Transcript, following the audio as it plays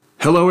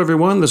Hello,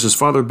 everyone. This is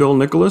Father Bill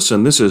Nicholas,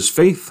 and this is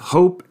Faith,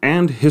 Hope,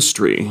 and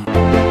History.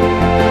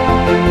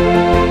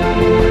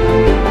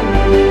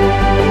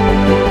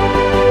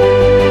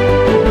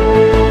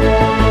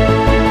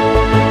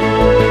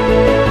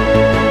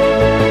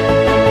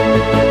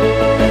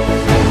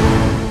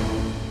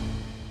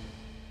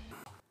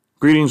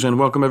 Greetings and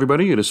welcome,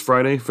 everybody. It is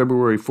Friday,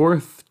 February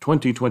 4th,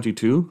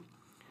 2022.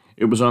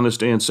 It was on this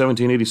day in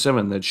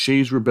 1787 that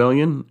Shays'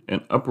 Rebellion,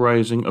 an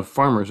uprising of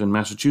farmers in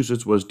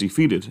Massachusetts, was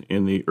defeated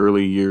in the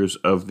early years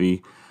of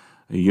the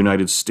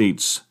United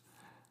States.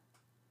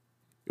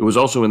 It was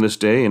also in this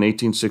day in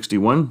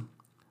 1861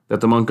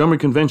 that the Montgomery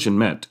Convention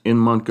met in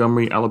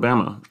Montgomery,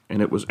 Alabama,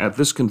 and it was at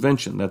this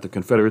convention that the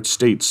Confederate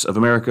States of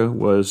America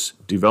was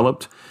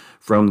developed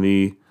from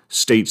the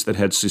states that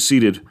had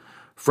seceded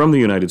from the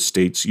United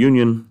States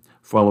Union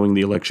following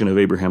the election of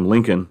Abraham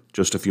Lincoln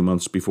just a few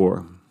months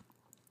before.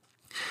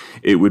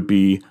 It would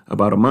be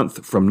about a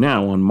month from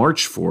now, on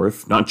March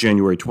 4th, not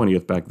January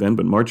 20th back then,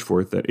 but March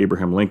 4th, that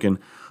Abraham Lincoln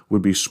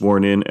would be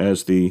sworn in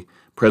as the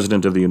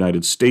President of the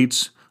United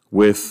States,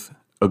 with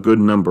a good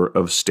number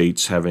of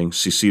states having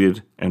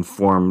seceded and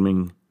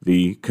forming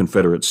the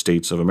Confederate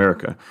States of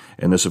America.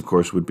 And this, of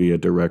course, would be a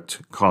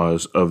direct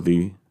cause of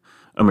the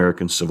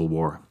American Civil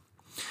War.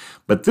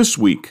 But this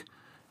week,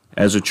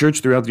 as a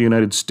church throughout the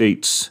United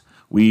States,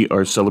 we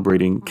are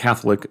celebrating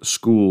Catholic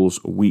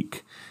Schools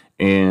Week.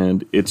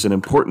 And it's an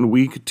important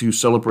week to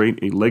celebrate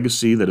a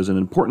legacy that is an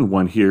important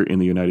one here in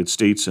the United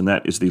States, and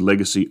that is the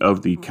legacy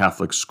of the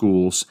Catholic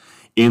schools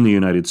in the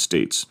United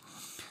States.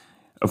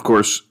 Of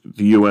course,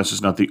 the U.S.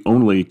 is not the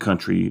only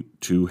country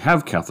to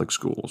have Catholic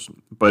schools,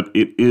 but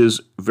it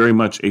is very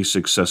much a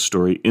success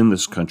story in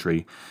this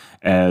country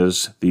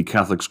as the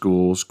Catholic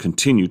schools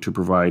continue to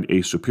provide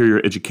a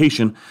superior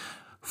education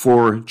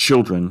for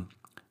children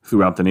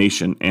throughout the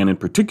nation, and in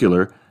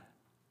particular,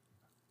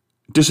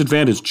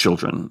 disadvantaged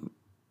children.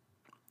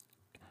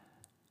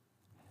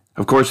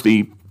 Of course,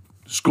 the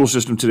school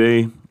system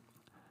today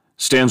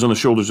stands on the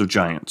shoulders of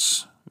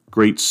giants,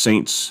 great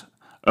saints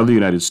of the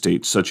United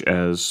States, such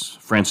as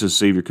Francis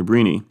Xavier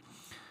Cabrini,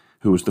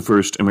 who was the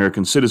first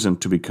American citizen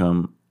to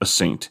become a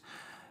saint,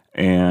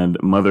 and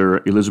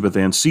Mother Elizabeth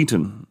Ann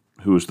Seton,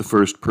 who was the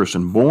first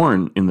person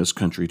born in this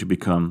country to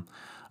become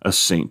a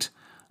saint,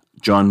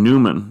 John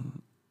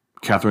Newman,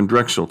 Catherine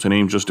Drexel, to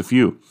name just a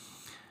few.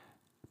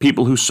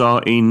 People who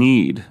saw a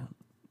need.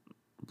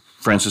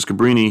 Francis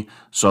Cabrini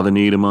saw the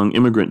need among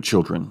immigrant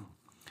children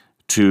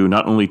to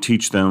not only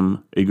teach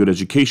them a good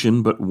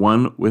education, but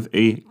one with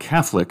a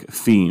Catholic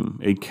theme,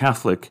 a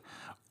Catholic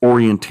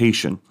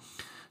orientation,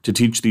 to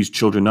teach these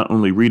children not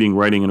only reading,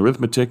 writing, and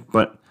arithmetic,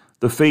 but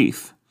the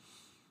faith,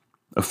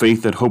 a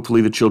faith that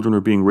hopefully the children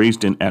are being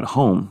raised in at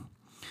home.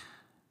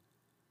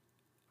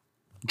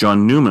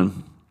 John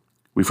Newman,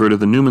 we've heard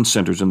of the Newman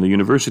Centers in the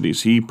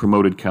universities. He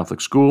promoted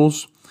Catholic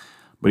schools,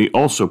 but he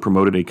also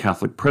promoted a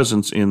Catholic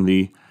presence in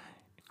the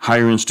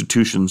higher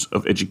institutions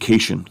of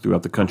education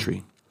throughout the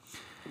country.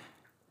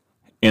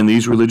 And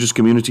these religious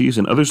communities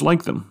and others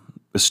like them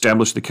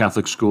established the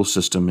Catholic school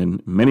system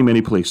in many,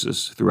 many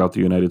places throughout the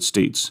United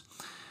States.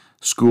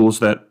 Schools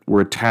that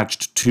were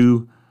attached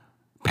to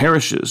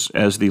parishes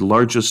as the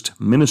largest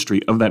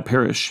ministry of that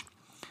parish,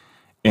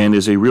 and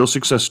is a real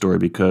success story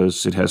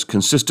because it has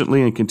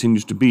consistently and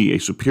continues to be a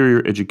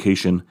superior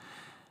education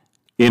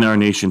in our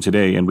nation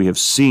today. And we have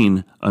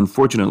seen,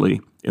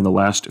 unfortunately, in the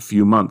last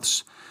few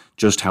months,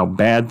 just how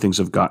bad things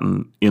have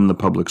gotten in the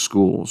public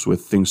schools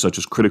with things such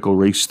as critical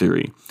race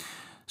theory,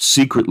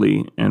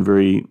 secretly and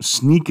very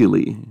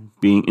sneakily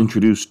being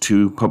introduced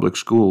to public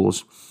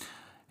schools.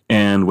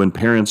 And when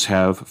parents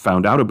have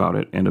found out about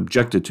it and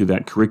objected to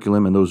that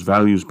curriculum and those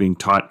values being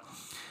taught,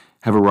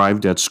 have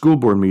arrived at school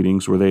board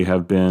meetings where they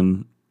have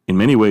been, in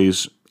many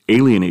ways,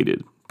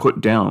 alienated,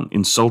 put down,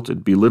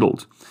 insulted,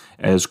 belittled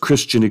as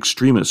Christian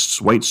extremists,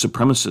 white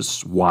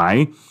supremacists.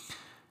 Why?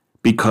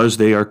 Because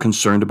they are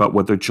concerned about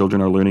what their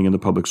children are learning in the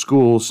public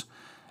schools,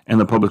 and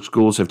the public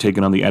schools have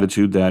taken on the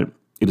attitude that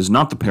it is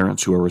not the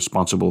parents who are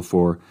responsible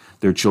for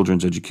their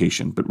children's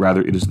education, but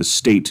rather it is the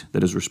state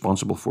that is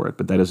responsible for it.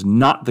 But that is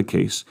not the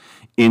case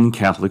in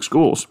Catholic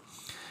schools.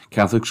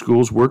 Catholic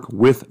schools work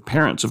with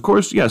parents. Of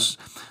course, yes,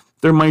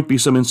 there might be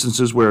some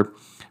instances where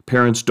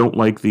parents don't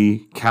like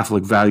the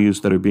Catholic values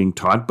that are being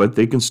taught, but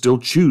they can still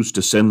choose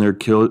to send their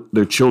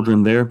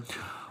children there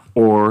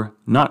or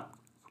not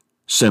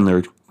send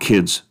their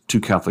kids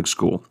to Catholic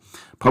school.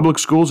 Public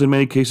schools, in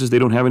many cases, they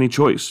don't have any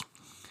choice.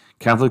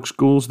 Catholic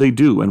schools, they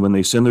do, and when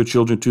they send their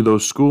children to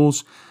those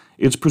schools,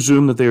 it's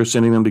presumed that they are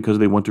sending them because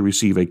they want to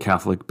receive a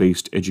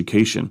Catholic-based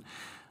education.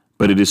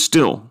 But it is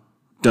still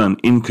done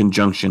in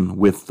conjunction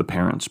with the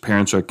parents.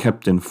 Parents are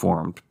kept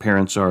informed.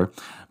 Parents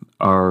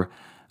are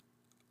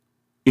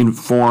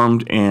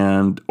informed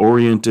and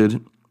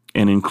oriented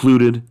and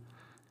included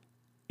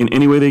in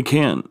any way they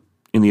can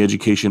in the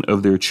education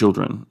of their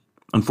children.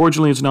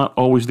 Unfortunately, it's not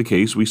always the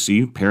case. We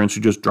see parents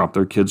who just drop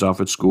their kids off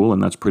at school,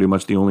 and that's pretty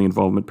much the only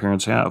involvement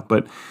parents have.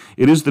 But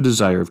it is the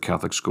desire of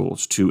Catholic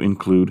schools to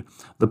include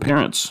the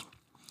parents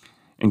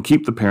and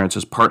keep the parents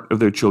as part of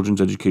their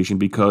children's education,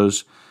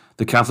 because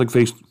The Catholic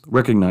faith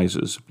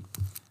recognizes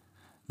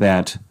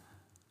that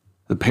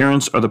the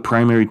parents are the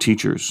primary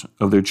teachers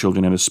of their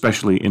children, and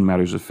especially in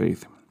matters of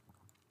faith.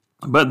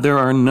 But there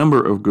are a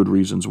number of good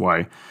reasons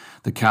why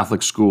the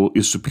Catholic school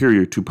is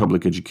superior to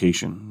public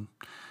education.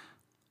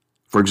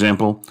 For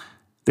example,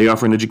 they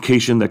offer an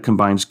education that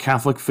combines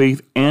Catholic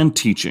faith and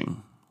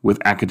teaching with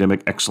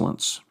academic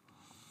excellence.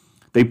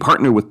 They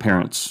partner with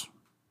parents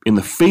in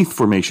the faith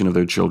formation of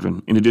their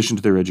children in addition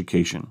to their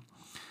education.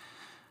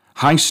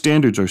 High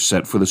standards are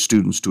set for the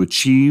students to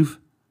achieve,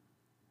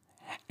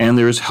 and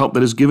there is help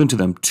that is given to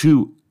them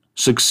to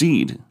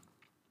succeed.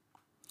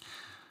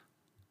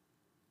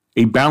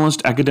 A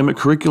balanced academic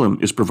curriculum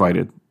is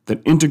provided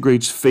that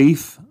integrates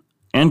faith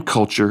and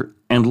culture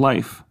and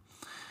life,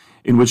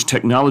 in which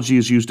technology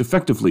is used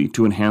effectively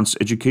to enhance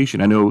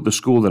education. I know the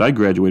school that I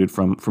graduated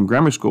from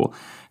grammar school,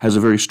 has a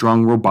very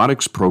strong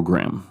robotics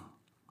program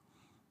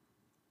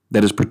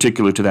that is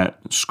particular to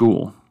that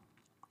school.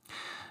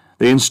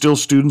 They instill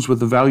students with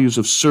the values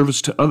of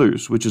service to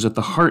others, which is at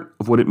the heart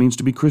of what it means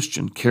to be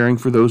Christian, caring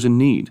for those in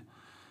need,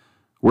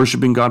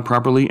 worshiping God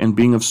properly, and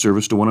being of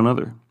service to one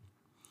another.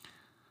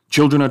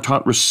 Children are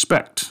taught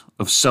respect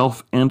of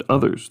self and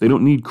others. They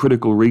don't need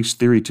critical race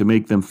theory to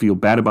make them feel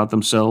bad about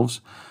themselves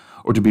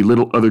or to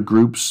belittle other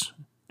groups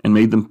and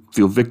made them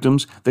feel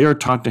victims. They are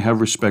taught to have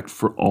respect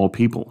for all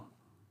people,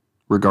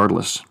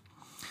 regardless.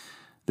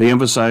 They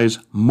emphasize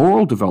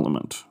moral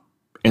development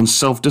and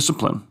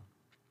self-discipline.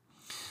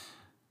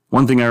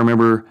 One thing I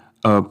remember,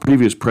 a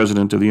previous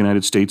president of the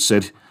United States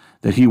said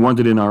that he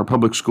wanted in our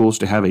public schools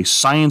to have a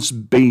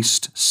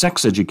science-based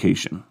sex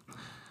education.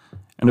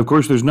 And of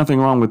course, there's nothing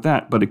wrong with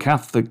that, but a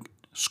Catholic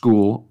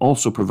school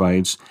also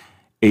provides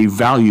a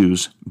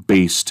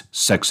values-based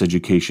sex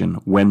education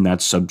when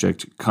that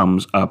subject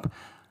comes up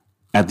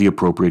at the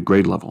appropriate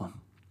grade level.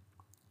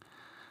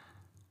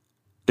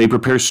 They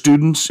prepare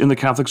students in the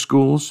Catholic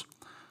schools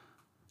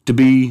to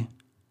be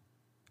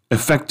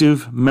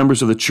effective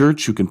members of the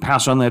church who can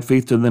pass on that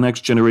faith to the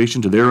next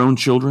generation, to their own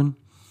children,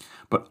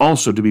 but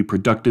also to be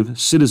productive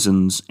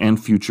citizens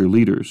and future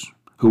leaders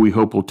who we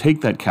hope will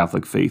take that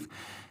Catholic faith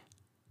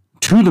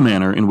to the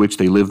manner in which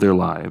they live their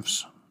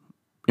lives,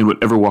 in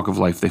whatever walk of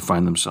life they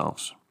find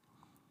themselves.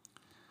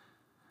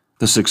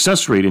 The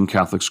success rate in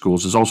Catholic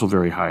schools is also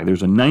very high.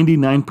 There's a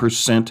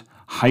 99%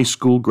 high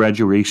school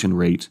graduation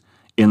rate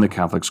in the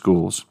Catholic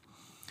schools,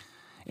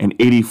 and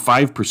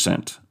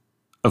 85%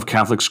 of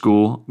Catholic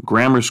school,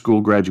 grammar school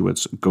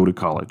graduates go to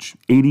college.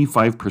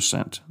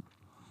 85%.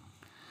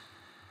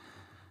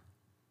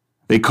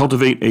 They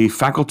cultivate a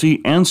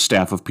faculty and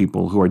staff of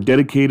people who are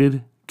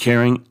dedicated,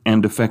 caring,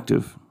 and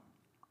effective.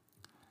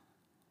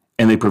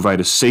 And they provide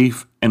a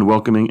safe and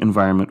welcoming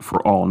environment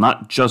for all,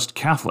 not just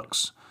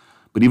Catholics,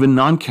 but even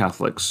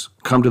non-Catholics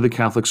come to the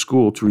Catholic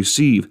school to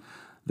receive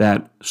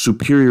that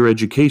superior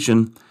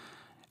education.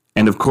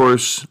 And of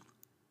course,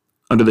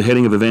 under the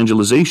heading of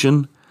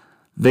evangelization,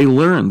 they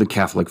learn the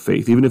Catholic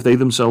faith, even if they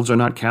themselves are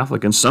not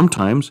Catholic. And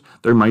sometimes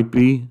there might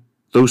be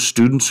those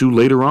students who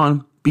later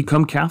on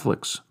become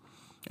Catholics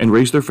and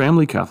raise their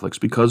family Catholics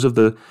because of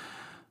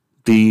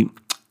the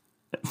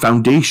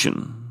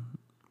foundation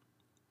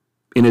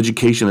in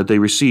education that they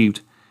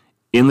received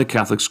in the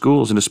Catholic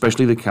schools, and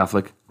especially the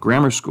Catholic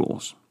grammar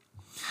schools.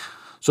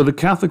 So the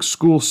Catholic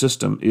school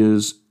system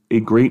is a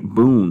great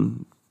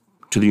boon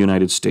to the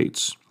United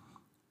States.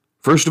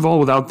 First of all,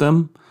 without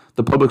them,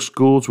 the public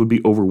schools would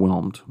be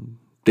overwhelmed.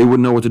 They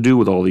wouldn't know what to do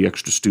with all the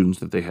extra students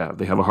that they have.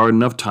 They have a hard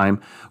enough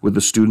time with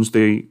the students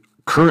they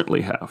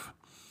currently have.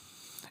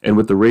 And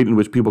with the rate in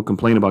which people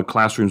complain about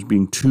classrooms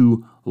being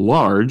too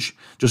large,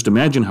 just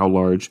imagine how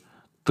large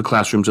the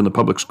classrooms in the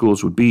public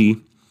schools would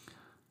be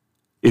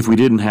if we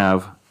didn't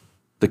have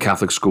the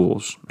Catholic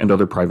schools and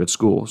other private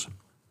schools.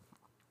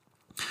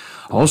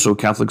 Also,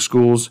 Catholic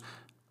schools,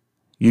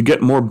 you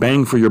get more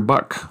bang for your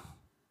buck.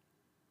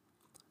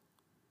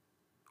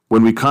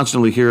 When we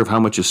constantly hear of how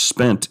much is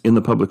spent in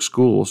the public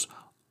schools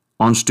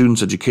on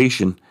students'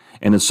 education,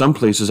 and in some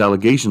places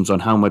allegations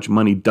on how much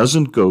money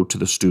doesn't go to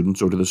the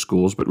students or to the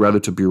schools, but rather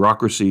to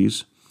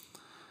bureaucracies,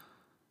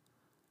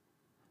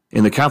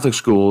 in the Catholic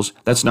schools,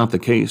 that's not the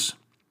case.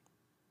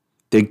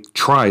 They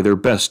try their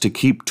best to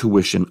keep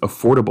tuition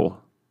affordable.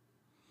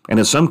 And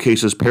in some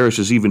cases,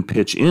 parishes even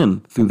pitch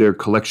in through their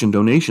collection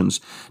donations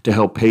to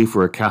help pay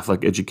for a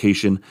Catholic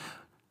education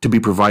to be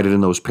provided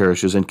in those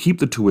parishes and keep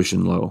the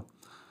tuition low.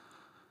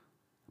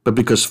 But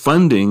because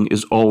funding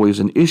is always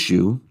an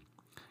issue,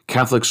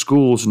 Catholic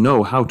schools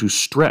know how to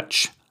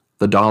stretch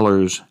the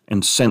dollars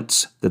and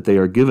cents that they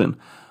are given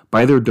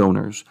by their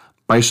donors,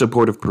 by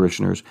supportive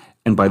parishioners,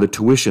 and by the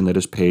tuition that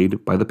is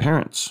paid by the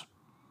parents.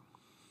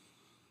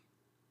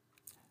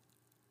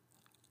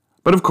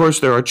 But of course,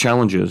 there are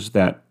challenges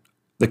that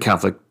the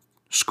Catholic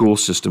school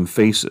system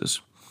faces,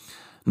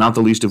 not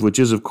the least of which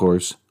is, of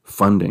course,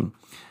 funding.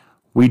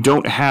 We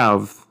don't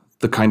have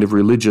the kind of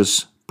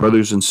religious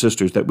brothers and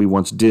sisters that we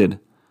once did,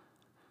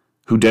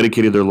 who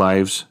dedicated their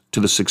lives to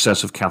the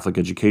success of Catholic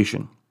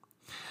education.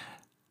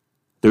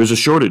 There is a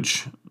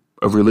shortage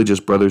of religious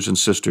brothers and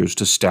sisters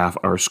to staff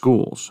our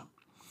schools.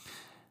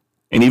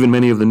 And even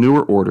many of the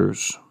newer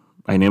orders,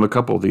 I name a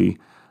couple, the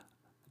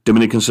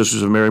Dominican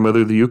Sisters of Mary,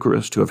 Mother of the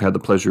Eucharist, who have had the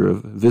pleasure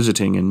of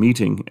visiting and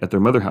meeting at their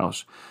mother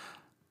house.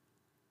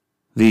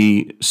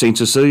 The St.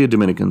 Cecilia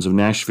Dominicans of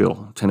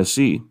Nashville,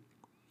 Tennessee,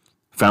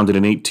 founded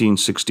in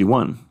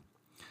 1861,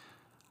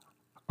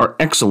 are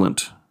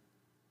excellent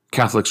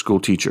Catholic school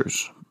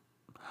teachers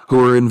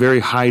who are in very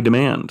high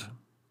demand.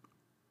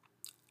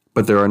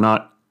 But there are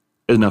not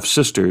enough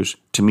sisters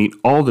to meet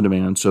all the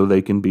demand, so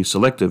they can be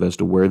selective as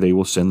to where they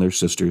will send their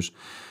sisters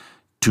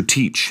to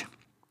teach.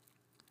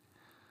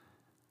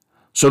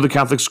 So the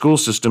Catholic school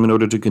system, in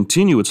order to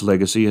continue its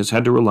legacy, has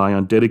had to rely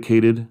on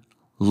dedicated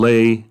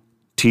lay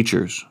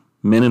teachers,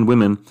 men and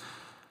women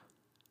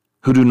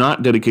who do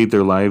not dedicate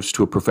their lives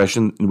to a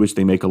profession in which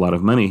they make a lot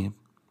of money,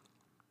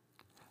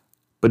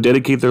 but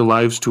dedicate their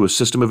lives to a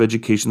system of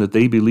education that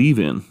they believe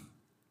in.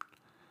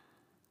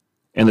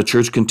 And the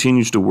church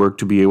continues to work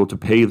to be able to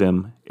pay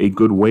them a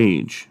good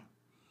wage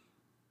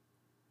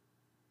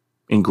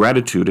in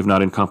gratitude, if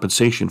not in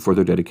compensation, for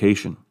their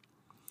dedication.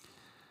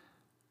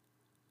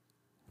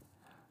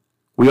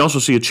 We also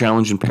see a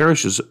challenge in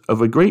parishes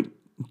of a great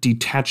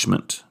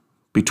detachment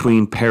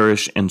between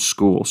parish and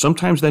school.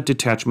 Sometimes that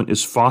detachment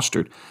is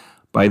fostered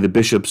by the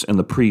bishops and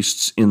the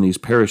priests in these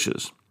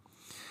parishes,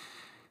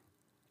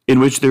 in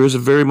which there is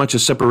very much a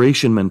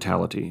separation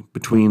mentality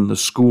between the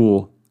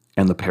school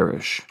and the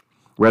parish,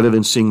 rather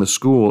than seeing the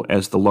school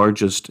as the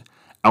largest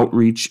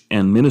outreach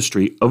and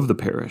ministry of the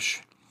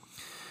parish.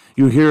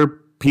 You hear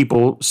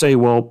people say,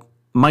 well,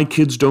 my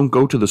kids don't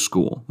go to the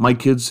school. My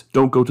kids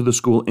don't go to the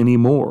school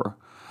anymore.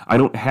 I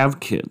don't have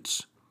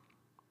kids.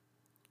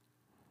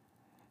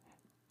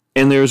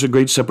 And there's a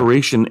great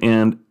separation,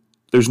 and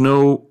there's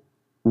no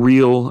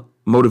real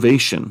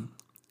motivation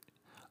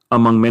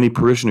among many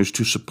parishioners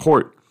to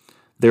support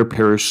their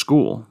parish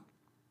school.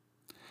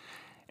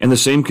 And the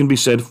same can be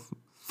said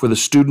for the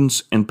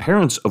students and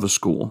parents of a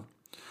school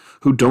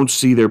who don't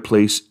see their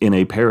place in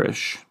a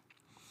parish.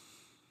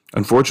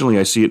 Unfortunately,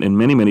 I see it in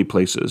many, many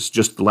places.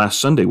 Just last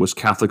Sunday was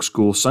Catholic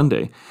School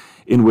Sunday,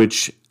 in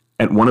which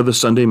at one of the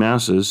Sunday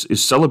Masses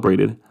is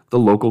celebrated the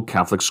local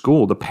Catholic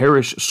school, the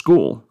parish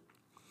school.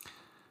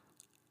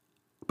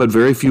 But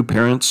very few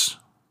parents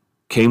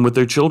came with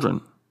their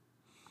children.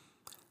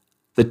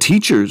 The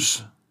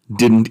teachers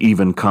didn't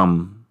even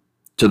come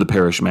to the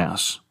parish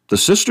Mass. The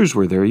sisters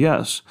were there,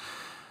 yes.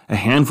 A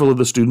handful of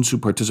the students who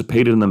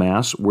participated in the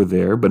Mass were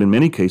there, but in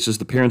many cases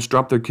the parents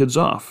dropped their kids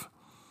off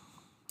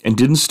and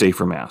didn't stay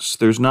for Mass.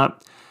 There's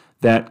not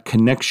that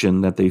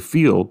connection that they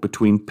feel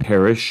between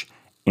parish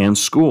and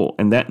school,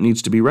 and that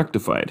needs to be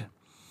rectified.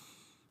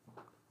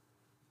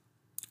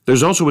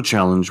 There's also a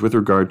challenge with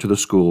regard to the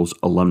school's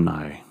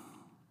alumni,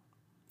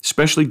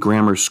 especially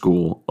grammar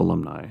school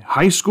alumni.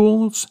 High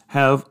schools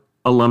have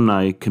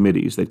alumni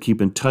committees that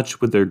keep in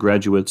touch with their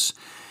graduates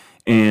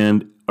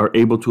and are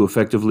able to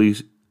effectively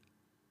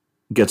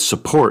get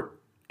support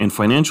and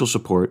financial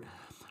support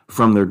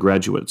from their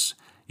graduates.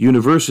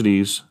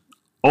 Universities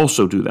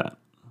also do that.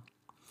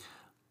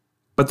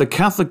 But the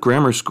Catholic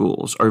grammar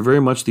schools are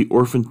very much the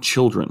orphan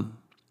children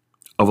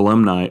of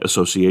alumni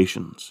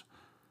associations.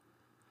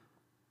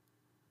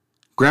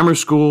 Grammar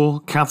school,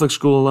 Catholic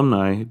school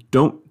alumni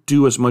don't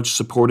do as much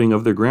supporting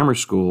of their grammar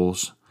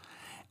schools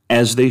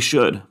as they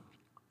should,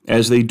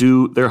 as they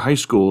do their high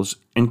schools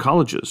and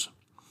colleges.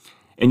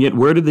 And yet,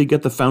 where did they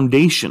get the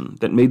foundation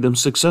that made them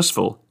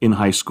successful in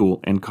high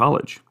school and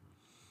college?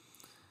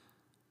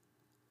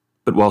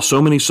 But while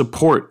so many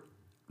support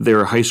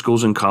their high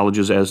schools and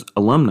colleges as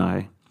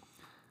alumni,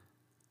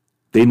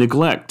 they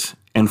neglect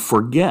and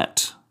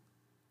forget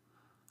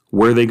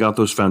where they got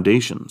those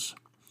foundations.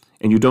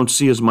 And you don't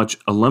see as much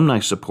alumni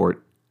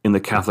support in the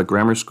Catholic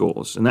grammar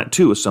schools. And that,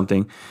 too, is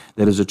something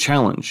that is a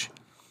challenge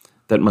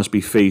that must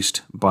be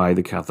faced by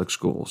the Catholic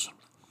schools.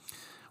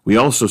 We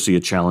also see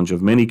a challenge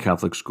of many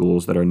Catholic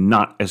schools that are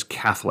not as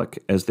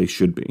Catholic as they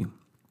should be.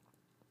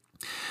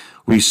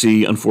 We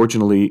see,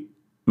 unfortunately,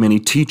 many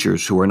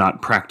teachers who are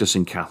not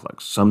practicing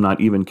Catholics, some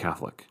not even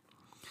Catholic,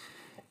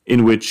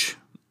 in which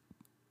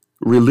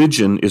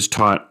religion is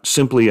taught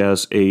simply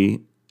as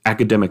an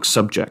academic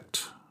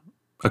subject,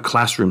 a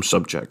classroom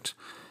subject,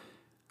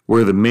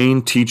 where the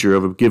main teacher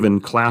of a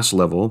given class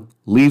level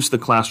leaves the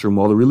classroom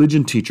while the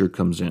religion teacher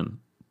comes in.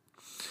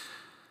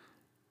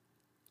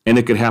 And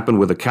it could happen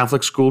with a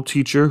Catholic school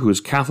teacher who is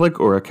Catholic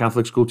or a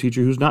Catholic school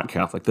teacher who's not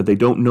Catholic, that they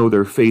don't know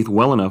their faith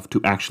well enough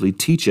to actually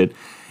teach it,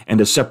 and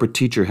a separate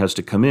teacher has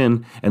to come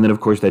in, and then, of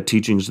course, that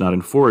teaching is not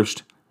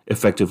enforced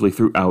effectively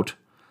throughout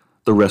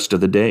the rest of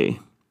the day.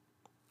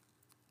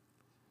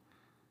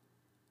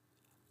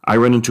 I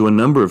run into a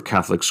number of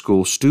Catholic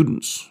school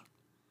students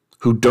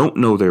who don't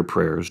know their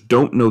prayers,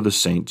 don't know the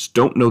saints,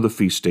 don't know the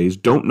feast days,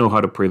 don't know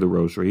how to pray the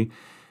rosary,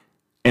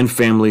 and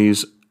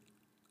families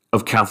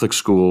of Catholic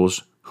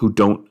schools who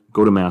don't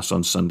go to Mass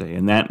on Sunday.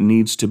 And that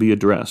needs to be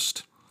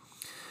addressed.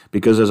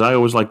 Because as I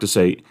always like to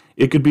say,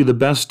 it could be the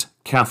best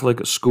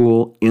Catholic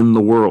school in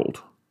the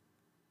world.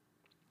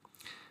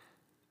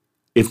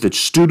 If the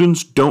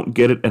students don't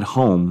get it at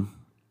home,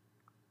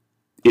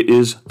 it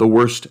is the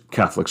worst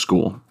Catholic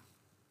school.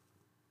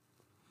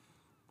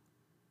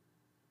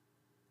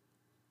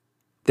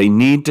 They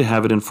need to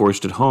have it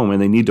enforced at home,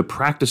 and they need to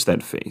practice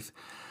that faith.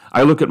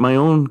 I look at my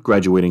own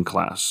graduating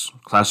class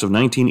of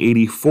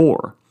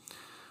 1984.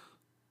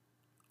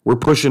 We're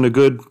pushing a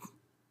good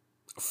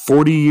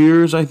 40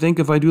 years, I think,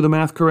 if I do the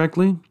math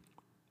correctly,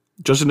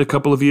 just in a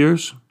couple of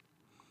years.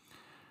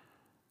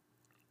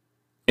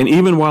 And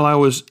even while I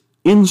was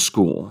in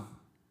school,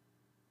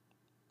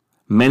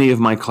 many of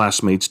my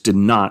classmates did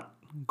not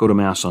go to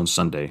Mass on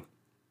Sunday.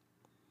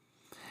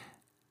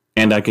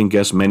 And I can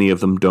guess many of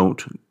them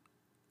don't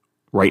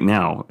right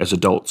now as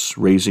adults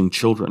raising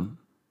children.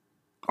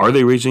 Are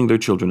they raising their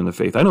children in the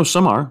faith? I know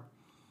some are,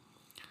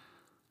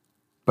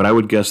 but I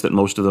would guess that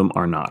most of them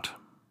are not.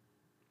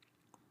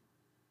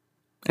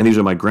 And these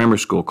are my grammar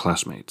school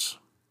classmates.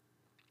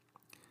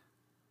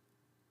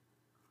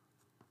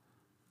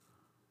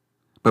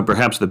 But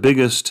perhaps the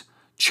biggest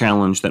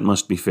challenge that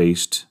must be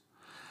faced,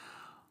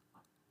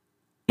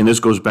 and this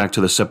goes back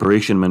to the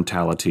separation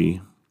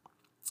mentality,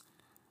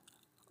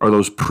 are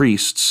those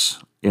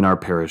priests in our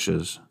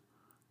parishes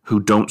who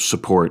don't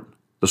support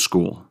the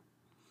school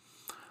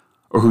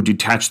or who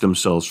detach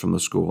themselves from the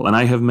school. And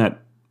I have met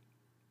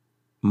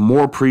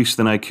more priests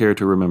than I care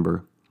to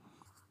remember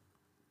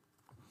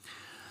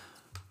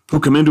who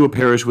come into a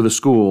parish with a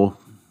school,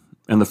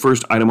 and the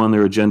first item on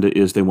their agenda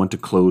is they want to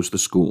close the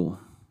school.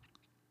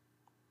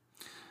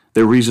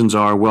 Their reasons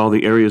are, well,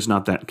 the area is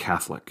not that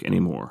Catholic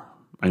anymore.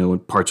 I know in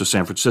parts of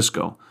San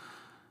Francisco,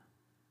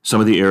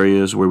 some of the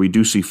areas where we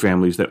do see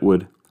families that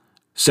would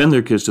send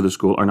their kids to the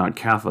school are not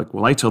Catholic.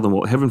 Well, I tell them,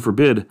 well, heaven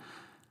forbid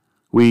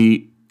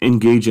we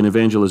engage in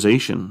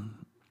evangelization.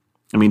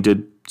 I mean,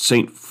 did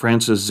St.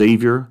 Francis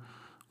Xavier,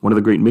 one of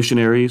the great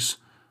missionaries,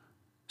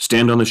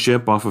 stand on the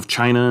ship off of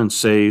China and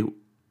say,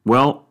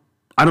 well,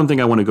 I don't think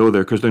I want to go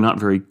there because they're not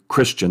very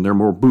Christian, they're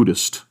more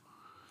Buddhist?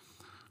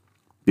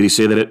 Did he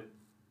say that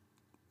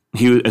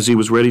as he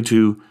was ready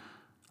to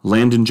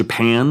land in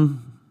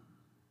Japan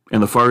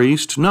and the Far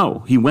East? No,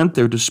 he went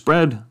there to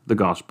spread the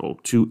gospel,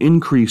 to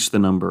increase the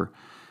number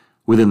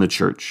within the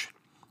church.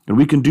 And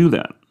we can do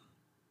that.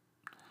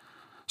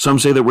 Some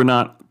say that we're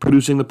not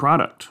producing the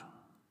product,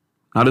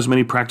 not as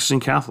many practicing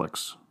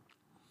Catholics.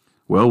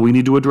 Well, we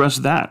need to address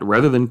that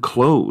rather than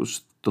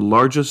close the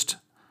largest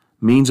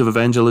means of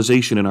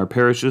evangelization in our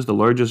parishes, the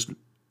largest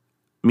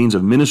means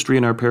of ministry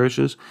in our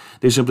parishes.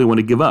 They simply want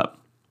to give up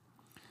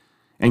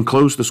and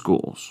close the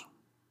schools.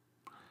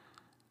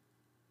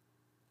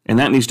 And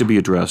that needs to be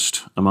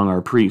addressed among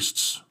our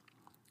priests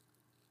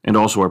and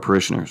also our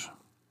parishioners.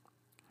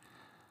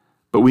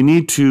 But we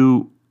need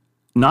to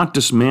not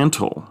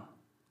dismantle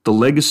the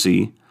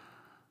legacy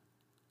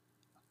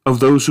of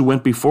those who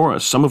went before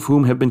us, some of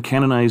whom have been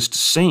canonized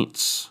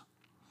saints,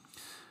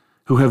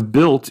 who have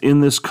built in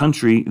this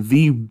country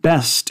the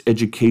best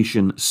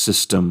education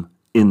system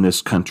in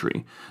this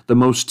country, the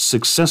most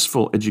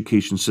successful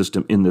education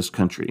system in this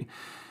country.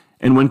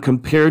 And when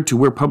compared to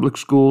where public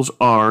schools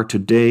are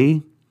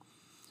today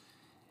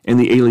and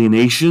the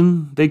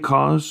alienation they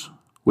cause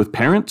with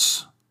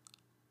parents,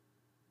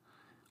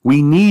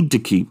 we need to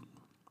keep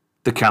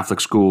the Catholic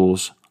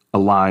schools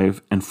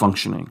alive and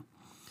functioning.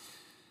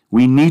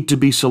 We need to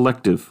be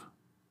selective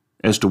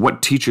as to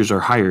what teachers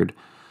are hired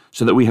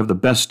so that we have the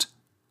best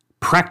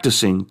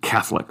practicing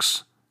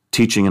Catholics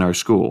teaching in our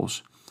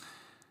schools.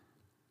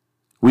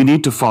 We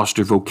need to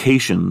foster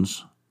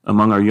vocations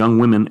among our young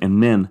women and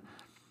men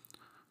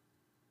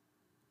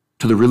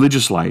to the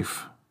religious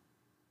life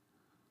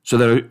so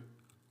that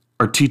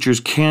our teachers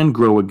can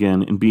grow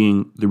again in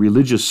being the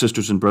religious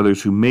sisters and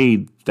brothers who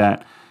made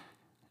that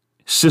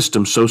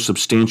system so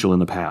substantial in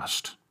the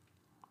past.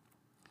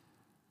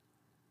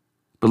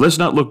 But let's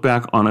not look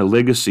back on a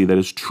legacy that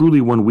is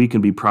truly one we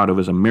can be proud of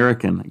as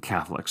American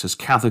Catholics, as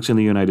Catholics in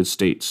the United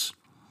States.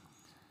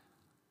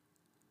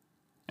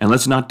 And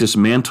let's not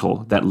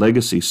dismantle that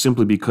legacy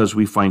simply because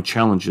we find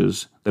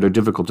challenges that are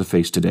difficult to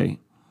face today.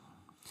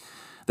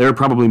 There are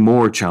probably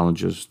more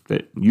challenges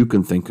that you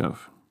can think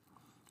of.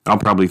 I'll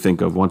probably think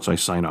of once I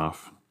sign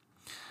off.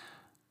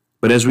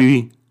 But as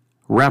we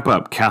wrap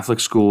up Catholic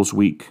Schools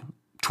Week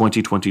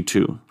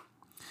 2022,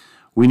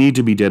 we need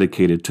to be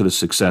dedicated to the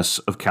success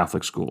of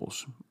Catholic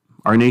schools.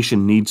 Our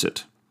nation needs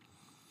it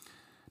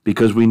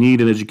because we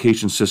need an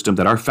education system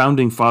that our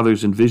founding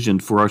fathers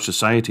envisioned for our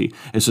society,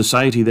 a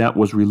society that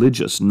was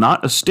religious,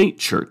 not a state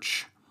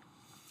church,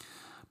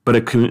 but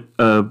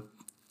a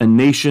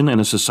nation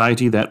and a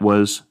society that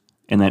was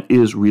and that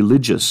is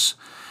religious.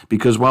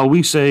 Because while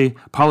we say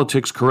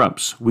politics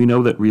corrupts, we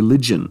know that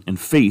religion and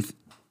faith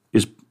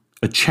is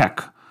a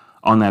check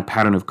on that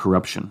pattern of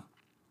corruption.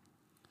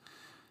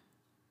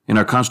 In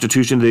our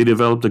Constitution, they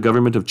developed a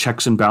government of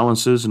checks and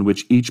balances in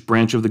which each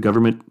branch of the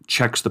government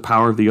checks the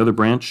power of the other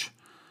branch.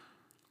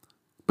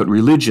 But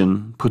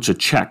religion puts a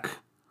check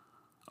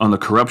on the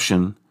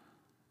corruption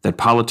that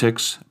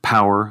politics,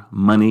 power,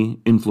 money,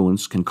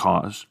 influence can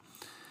cause.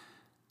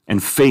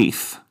 And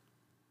faith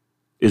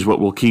is what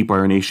will keep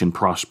our nation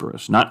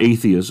prosperous. Not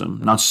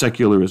atheism, not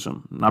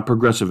secularism, not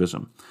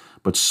progressivism,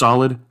 but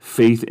solid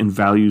faith and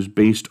values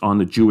based on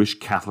the Jewish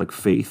Catholic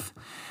faith.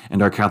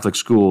 And our Catholic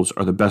schools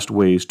are the best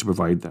ways to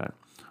provide that.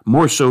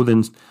 more so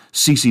than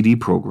CCD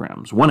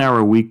programs. 1 hour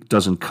a week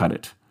doesn't cut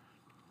it.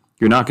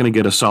 You're not going to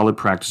get a solid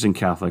practicing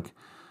Catholic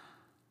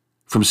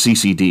from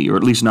CCD, or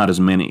at least not as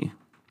many.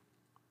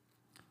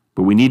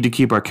 But we need to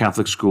keep our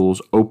Catholic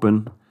schools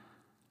open,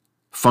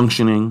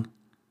 functioning,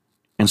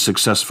 and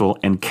successful,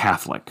 and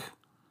Catholic.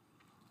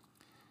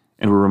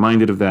 And we're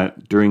reminded of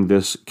that during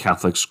this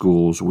Catholic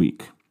Schools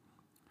Week.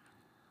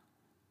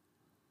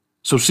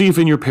 So see if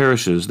in your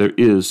parishes there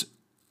is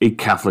a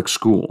Catholic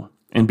school,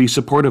 and be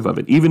supportive of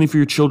it. Even if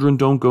your children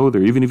don't go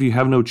there, even if you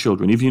have no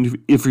children,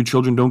 even if your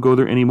children don't go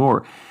there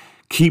anymore,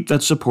 keep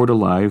that support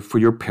alive for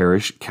your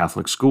parish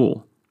Catholic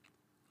school.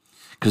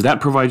 Because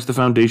that provides the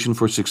foundation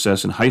for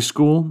success in high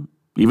school,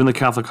 even the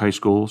Catholic high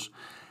schools,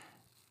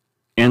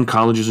 and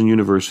colleges and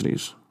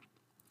universities.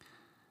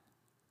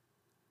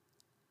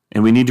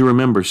 And we need to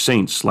remember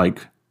saints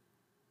like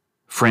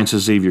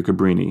Francis Xavier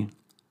Cabrini,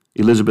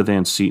 Elizabeth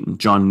Ann Seton,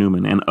 John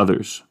Newman, and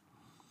others,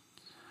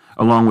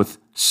 along with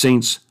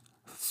saints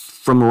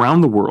from around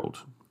the world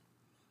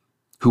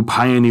who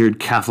pioneered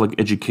Catholic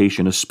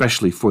education,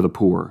 especially for the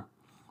poor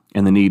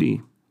and the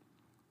needy,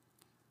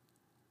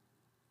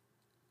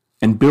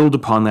 and build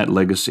upon that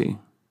legacy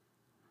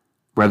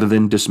rather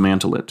than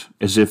dismantle it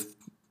as if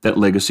that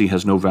legacy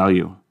has no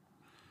value.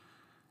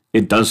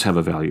 It does have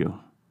a value,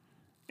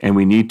 and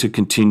we need to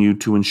continue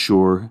to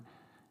ensure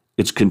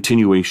its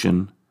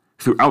continuation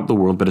throughout the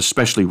world, but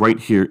especially right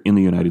here in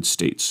the United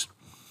States.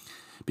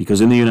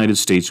 Because in the United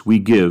States, we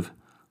give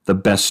the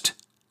best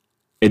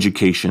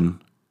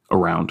education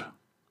around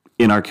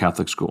in our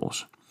Catholic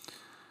schools.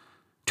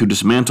 To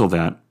dismantle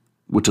that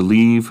would to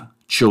leave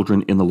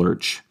children in the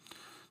lurch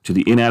to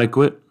the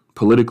inadequate,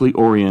 politically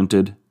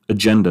oriented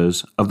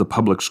agendas of the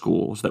public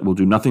schools that will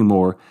do nothing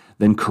more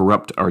than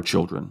corrupt our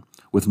children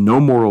with no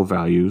moral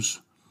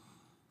values,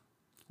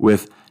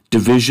 with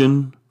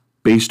division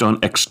based on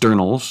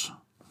externals,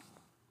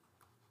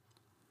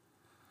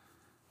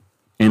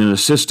 and in a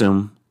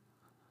system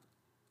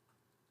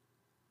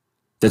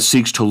that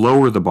seeks to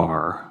lower the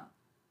bar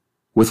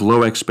with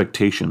low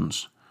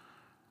expectations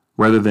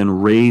rather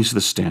than raise the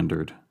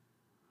standard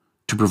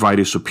to provide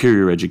a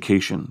superior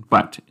education.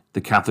 But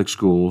the Catholic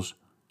schools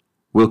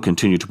will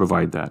continue to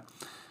provide that.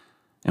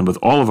 And with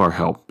all of our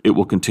help, it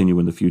will continue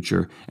in the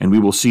future, and we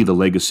will see the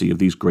legacy of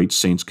these great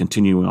saints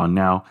continuing on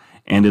now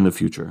and in the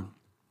future.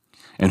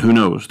 And who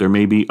knows, there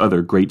may be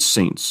other great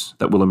saints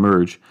that will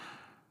emerge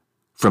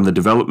from the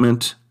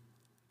development,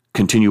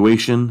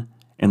 continuation,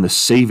 and the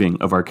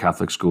saving of our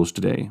Catholic schools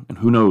today. And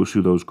who knows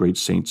who those great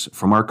saints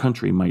from our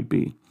country might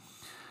be.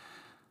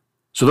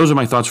 So those are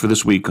my thoughts for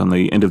this week on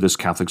the end of this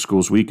Catholic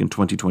Schools Week in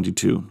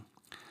 2022.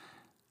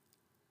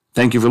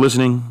 Thank you for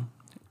listening,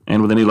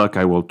 and with any luck,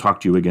 I will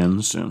talk to you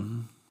again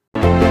soon.